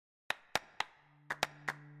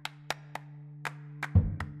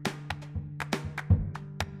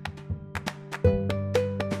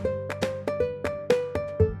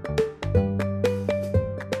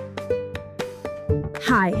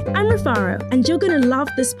Hi, I'm Rafaro, and you're going to love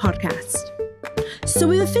this podcast. So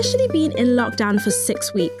we've officially been in lockdown for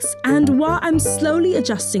 6 weeks, and while I'm slowly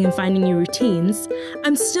adjusting and finding new routines,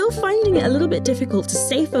 I'm still finding it a little bit difficult to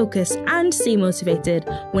stay focused and stay motivated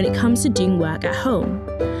when it comes to doing work at home.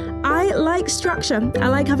 I like structure. I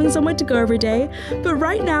like having somewhere to go every day, but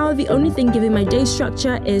right now the only thing giving my day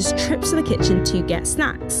structure is trips to the kitchen to get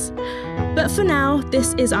snacks. But for now,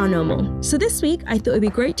 this is our normal. So this week, I thought it'd be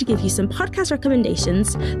great to give you some podcast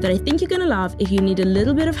recommendations that I think you're going to love if you need a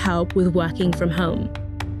little bit of help with working from home.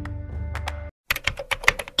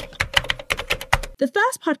 The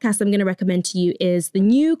first podcast I'm going to recommend to you is The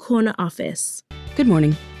New Corner Office. Good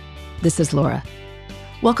morning. This is Laura.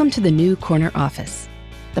 Welcome to The New Corner Office,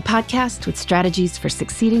 the podcast with strategies for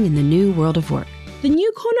succeeding in the new world of work. The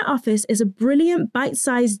New Corner Office is a brilliant,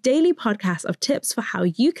 bite-sized daily podcast of tips for how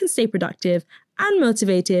you can stay productive and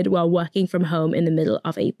motivated while working from home in the middle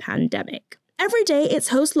of a pandemic. Every day, its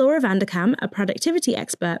host Laura Vanderkam, a productivity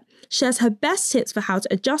expert, shares her best tips for how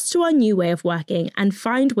to adjust to our new way of working and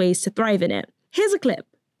find ways to thrive in it. Here's a clip.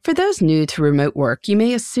 For those new to remote work, you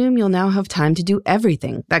may assume you'll now have time to do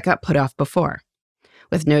everything that got put off before.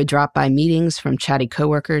 With no drop-by meetings from chatty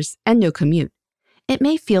coworkers and no commute, it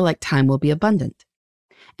may feel like time will be abundant.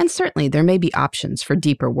 And certainly there may be options for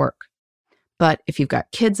deeper work. But if you've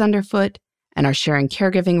got kids underfoot and are sharing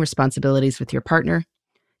caregiving responsibilities with your partner,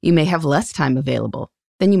 you may have less time available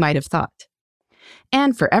than you might have thought.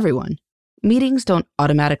 And for everyone, meetings don't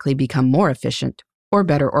automatically become more efficient or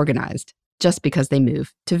better organized just because they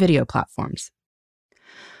move to video platforms.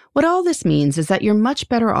 What all this means is that you're much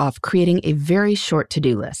better off creating a very short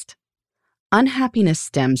to-do list. Unhappiness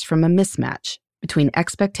stems from a mismatch between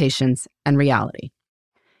expectations and reality.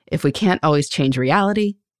 If we can't always change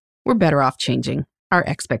reality, we're better off changing our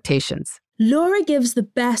expectations. Laura gives the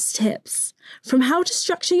best tips, from how to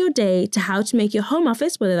structure your day to how to make your home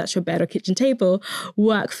office, whether that's your bed or kitchen table,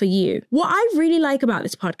 work for you. What I really like about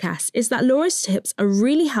this podcast is that Laura's tips are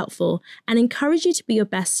really helpful and encourage you to be your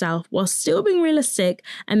best self while still being realistic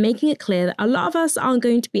and making it clear that a lot of us aren't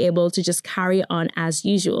going to be able to just carry on as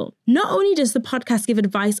usual. Not only does the podcast give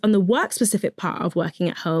advice on the work-specific part of working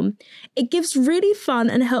at home, it gives really fun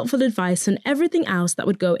and helpful advice on everything else that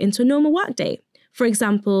would go into a normal workday. For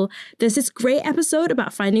example, there's this great episode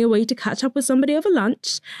about finding a way to catch up with somebody over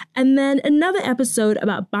lunch, and then another episode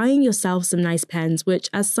about buying yourself some nice pens, which,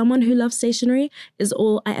 as someone who loves stationery, is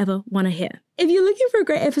all I ever want to hear. If you're looking for a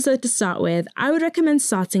great episode to start with, I would recommend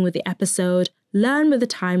starting with the episode Learn Where the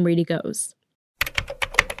Time Really Goes.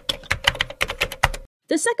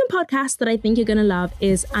 The second podcast that I think you're going to love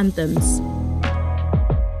is Anthems.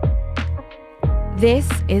 This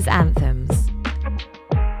is Anthems.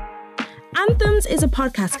 Anthems is a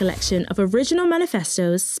podcast collection of original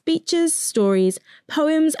manifestos, speeches, stories,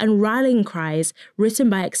 poems, and rallying cries written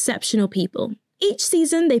by exceptional people. Each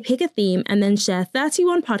season, they pick a theme and then share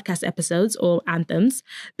 31 podcast episodes, or anthems,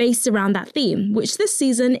 based around that theme, which this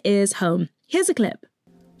season is home. Here's a clip.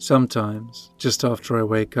 Sometimes, just after I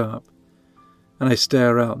wake up, and I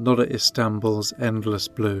stare out not at Istanbul's endless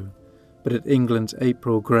blue, but at England's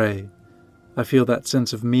April grey, I feel that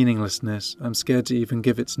sense of meaninglessness I'm scared to even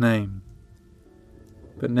give its name.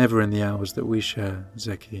 But never in the hours that we share,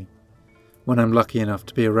 Zeki, when I'm lucky enough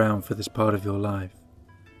to be around for this part of your life.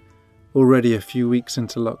 Already a few weeks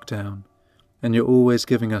into lockdown, and you're always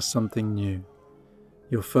giving us something new.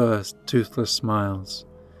 Your first toothless smiles,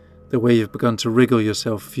 the way you've begun to wriggle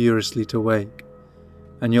yourself furiously to wake,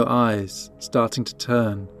 and your eyes starting to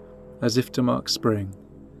turn as if to mark spring,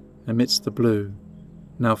 amidst the blue,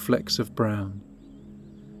 now flecks of brown.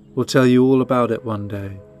 We'll tell you all about it one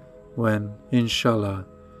day, when, inshallah,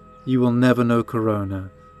 you will never know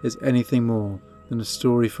Corona is anything more than a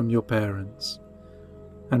story from your parents.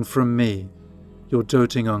 And from me, your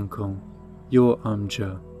doting uncle, your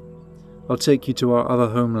Amja. I'll take you to our other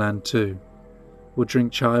homeland too. We'll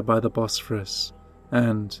drink chai by the Bosphorus,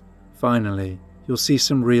 and, finally, you'll see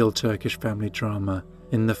some real Turkish family drama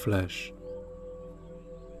in the flesh.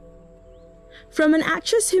 From an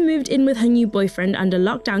actress who moved in with her new boyfriend under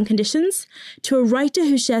lockdown conditions, to a writer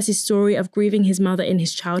who shares his story of grieving his mother in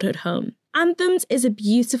his childhood home, Anthems is a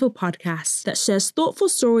beautiful podcast that shares thoughtful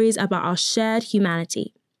stories about our shared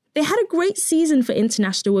humanity. They had a great season for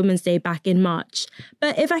International Women's Day back in March,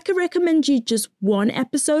 but if I could recommend you just one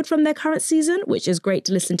episode from their current season, which is great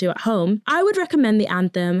to listen to at home, I would recommend the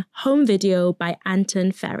anthem Home Video by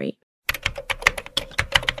Anton Ferry.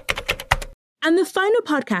 And the final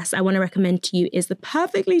podcast I want to recommend to you is the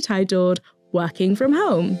perfectly titled Working From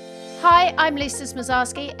Home. Hi, I'm Lisa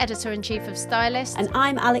Smazarski, Editor-in-Chief of Stylist. And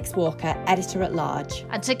I'm Alex Walker, Editor-at-Large.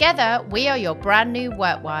 And together, we are your brand new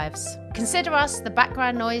work wives. Consider us the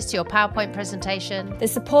background noise to your PowerPoint presentation. The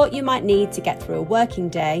support you might need to get through a working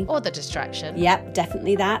day. Or the distraction. Yep,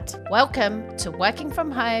 definitely that. Welcome to Working From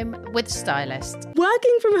Home with Stylist.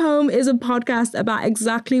 Working From Home is a podcast about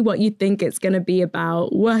exactly what you think it's going to be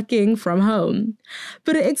about, working from home.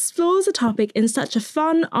 But it explores a topic in such a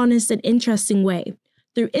fun, honest, and interesting way,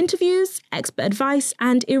 through interviews, expert advice,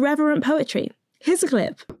 and irreverent poetry. Here's a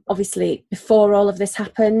clip. Obviously, before all of this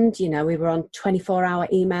happened, we were on 24-hour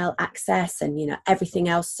email access and, everything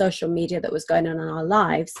else, social media that was going on in our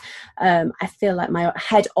lives. I feel like my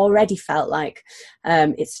head already felt like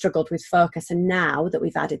it struggled with focus. And now that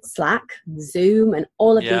we've added Slack, Zoom, and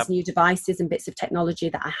all of these new devices and bits of technology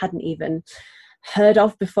that I hadn't even heard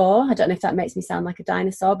of before. I don't know if that makes me sound like a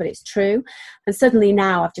dinosaur, but it's true. And suddenly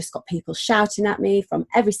now I've just got people shouting at me from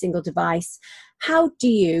every single device. How do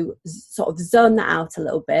you sort of zone that out a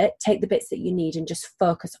little bit, take the bits that you need and just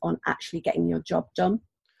focus on actually getting your job done?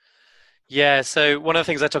 Yeah, so one of the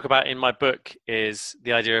things I talk about in my book is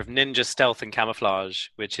the idea of ninja stealth and camouflage,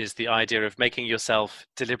 which is the idea of making yourself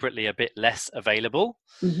deliberately a bit less available.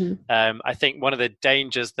 Mm-hmm. I think one of the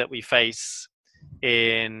dangers that we face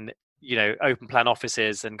in open plan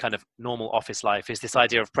offices and kind of normal office life is this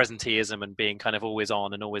idea of presenteeism and being kind of always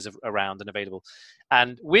on and always around and available.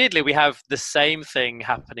 And weirdly, we have the same thing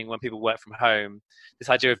happening when people work from home, this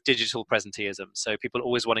idea of digital presenteeism. So people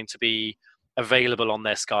always wanting to be available on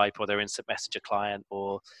their Skype or their instant messenger client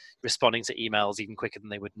or responding to emails even quicker than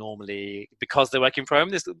they would normally because they're working from home.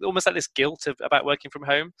 There's almost like this guilt about working from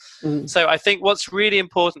home. Mm. So I think what's really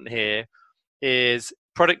important here is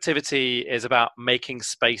productivity is about making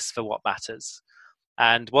space for what matters.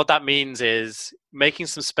 And what that means is making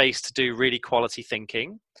some space to do really quality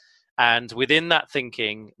thinking. And within that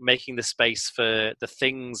thinking, making the space for the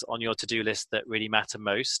things on your to-do list that really matter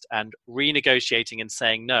most and renegotiating and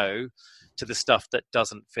saying no to the stuff that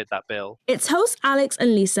doesn't fit that bill. Its hosts Alex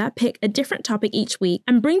and Lisa pick a different topic each week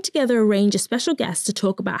and bring together a range of special guests to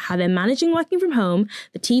talk about how they're managing working from home,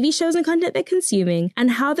 the TV shows and content they're consuming,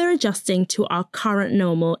 and how they're adjusting to our current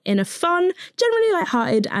normal in a fun, generally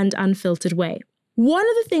lighthearted and unfiltered way. One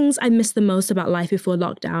of the things I miss the most about life before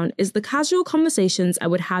lockdown is the casual conversations I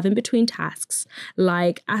would have in between tasks,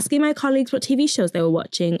 like asking my colleagues what TV shows they were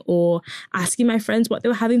watching or asking my friends what they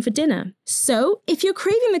were having for dinner. So, if you're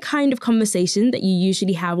craving the kind of conversation that you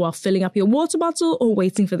usually have while filling up your water bottle or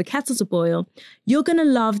waiting for the kettle to boil, you're going to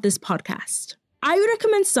love this podcast. I would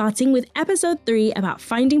recommend starting with episode 3 about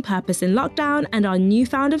finding purpose in lockdown and our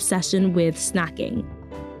newfound obsession with snacking.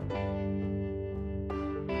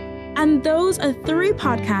 And those are 3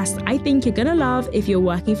 podcasts I think you're going to love if you're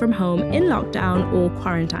working from home in lockdown or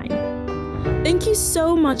quarantine. Thank you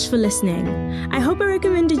so much for listening. I hope I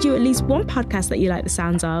recommended you at least one podcast that you like the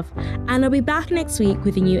sounds of, and I'll be back next week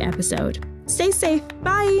with a new episode. Stay safe.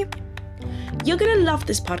 Bye. You're Gonna Love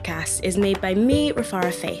This Podcast is made by me,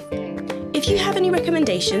 Rafara Faith. If you have any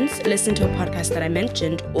recommendations, listen to a podcast that I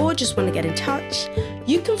mentioned, or just want to get in touch,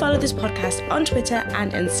 you can follow this podcast on Twitter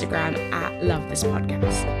and Instagram at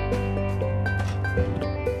LoveThisPodcast.